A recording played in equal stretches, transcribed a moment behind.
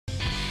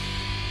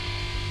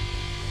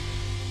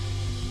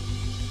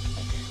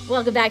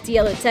Welcome back to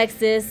YOLO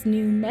Texas,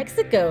 New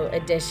Mexico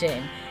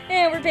edition.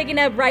 And we're picking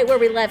up right where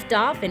we left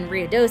off in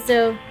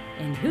Ruidoso.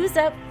 And who's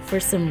up for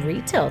some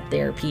retail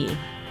therapy?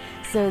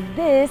 So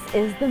this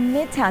is the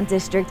Midtown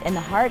District in the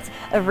heart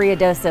of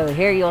Ruidoso.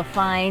 Here you'll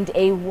find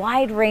a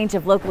wide range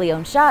of locally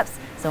owned shops.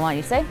 So why don't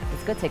you say,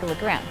 let's go take a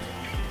look around.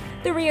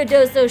 The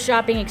Ruidoso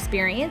shopping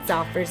experience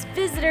offers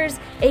visitors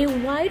a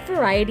wide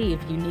variety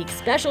of unique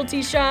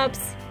specialty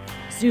shops,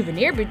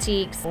 souvenir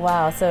boutiques.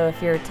 Wow, so if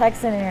you're a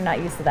Texan and you're not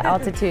used to the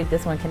altitude,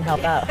 this one can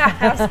help out.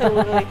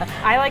 Absolutely.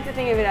 I like to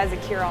think of it as a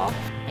cure-all.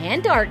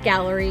 And art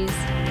galleries,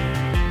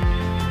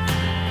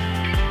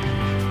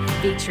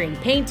 featuring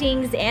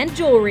paintings and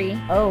jewelry.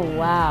 Oh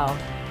wow,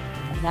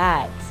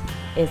 that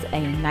is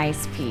a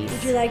nice piece.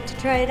 Would you like to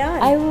try it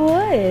on? I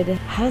would.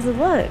 How does it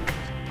look?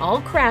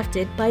 All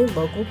crafted by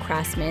local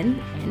craftsmen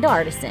and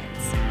artisans.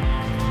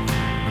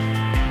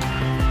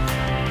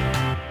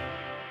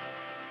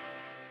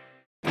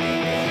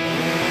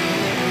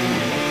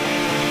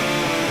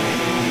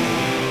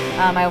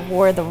 I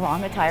wore the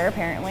wrong attire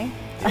apparently.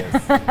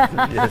 Yes,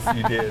 yes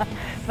you did.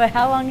 But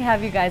how long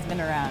have you guys been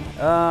around?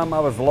 I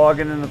was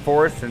logging in the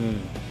forest and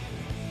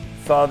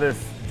saw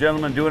this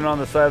gentleman doing it on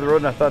the side of the road,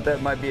 and I thought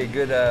that might be a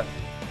good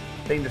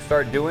thing to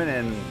start doing,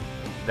 and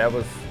that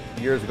was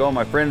years ago.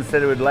 My friend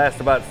said it would last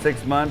about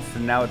 6 months,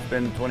 and now it's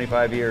been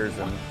 25 years.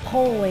 And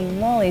holy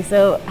moly,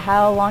 so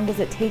how long does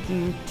it take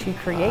you to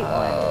create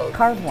one,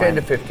 carve one? 10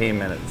 to 15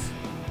 minutes.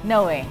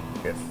 No way.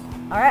 Yes.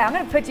 All right, I'm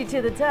gonna put you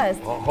to the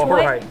test. All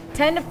right.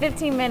 10 to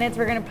 15 minutes,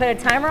 we're gonna put a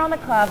timer on the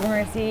clock and we're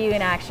gonna see you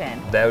in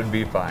action. That would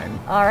be fine.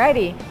 All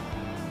righty,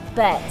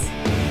 bet.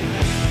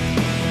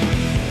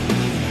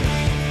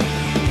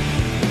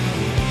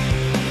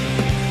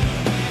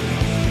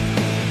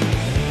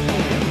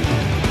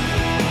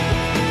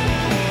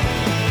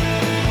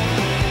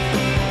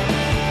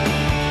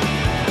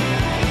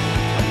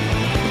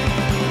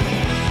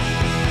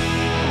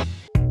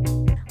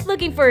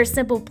 Looking for a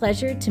simple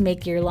pleasure to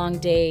make your long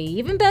day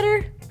even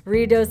better?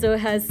 Ruidoso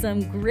has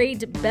some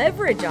great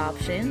beverage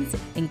options,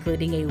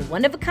 including a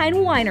one-of-a-kind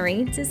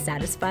winery to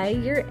satisfy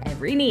your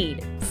every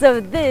need. So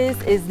this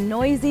is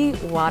Noisy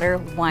Water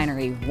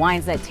Winery.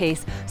 Wines that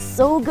taste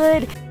so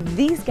good.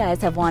 These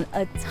guys have won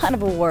a ton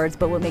of awards,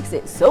 but what makes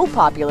it so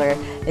popular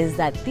is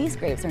that these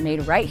grapes are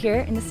made right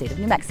here in the state of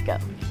New Mexico.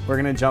 We're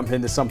gonna jump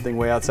into something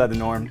way outside the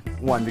norm.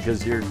 One,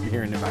 because you're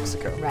here in New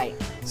Mexico. Right.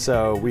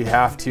 So we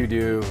have to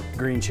do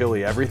green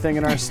chili everything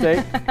in our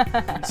state.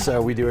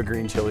 So we do a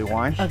green chili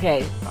wine.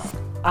 Okay,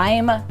 I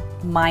am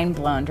mind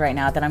blown right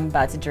now that I'm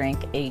about to drink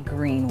a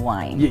green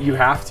wine. You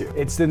have to.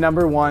 It's the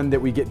 #1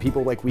 that we get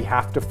people, like, we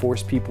have to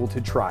force people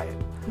to try it.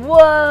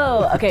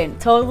 Whoa, okay,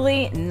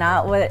 totally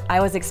not what I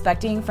was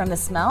expecting from the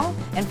smell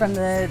and from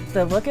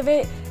the look of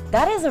it.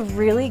 That is a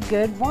really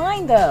good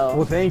wine though.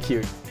 Well, thank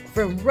you.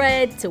 From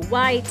red to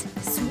white,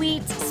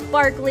 sweet,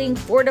 sparkling,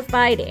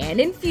 fortified, and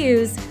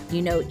infused,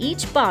 you know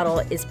each bottle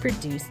is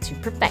produced to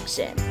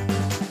perfection.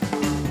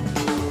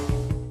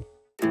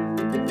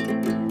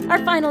 Our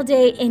final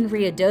day in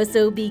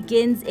Ruidoso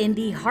begins in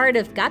the heart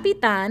of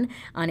Capitan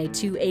on a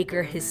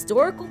 2-acre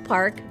historical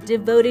park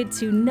devoted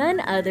to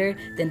none other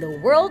than the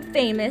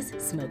world-famous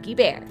Smokey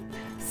Bear.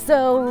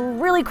 So,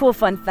 really cool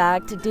fun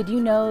fact, did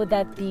you know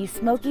that the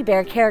Smokey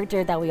Bear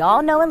character that we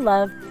all know and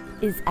love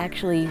is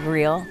actually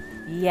real?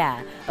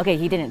 Yeah, okay,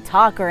 he didn't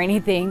talk or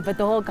anything, but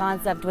the whole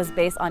concept was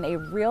based on a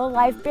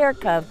real-life bear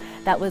cub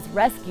that was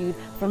rescued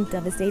from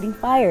devastating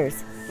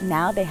fires.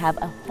 Now they have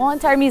a whole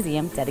entire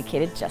museum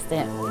dedicated just to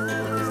him.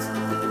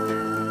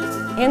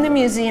 In the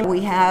museum,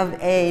 we have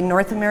a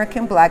North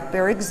American black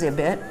bear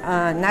exhibit,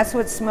 and that's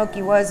what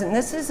Smokey was. And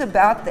this is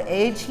about the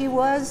age he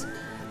was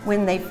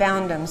when they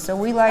found him. So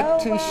we like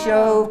to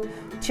show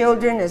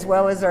children as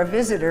well as our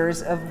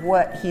visitors of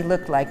what he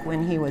looked like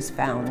when he was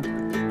found.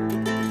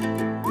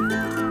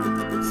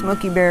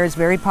 Smokey Bear is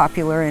very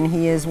popular, and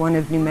he is one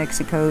of New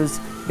Mexico's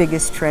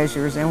biggest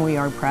treasures, and we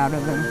are proud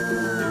of him.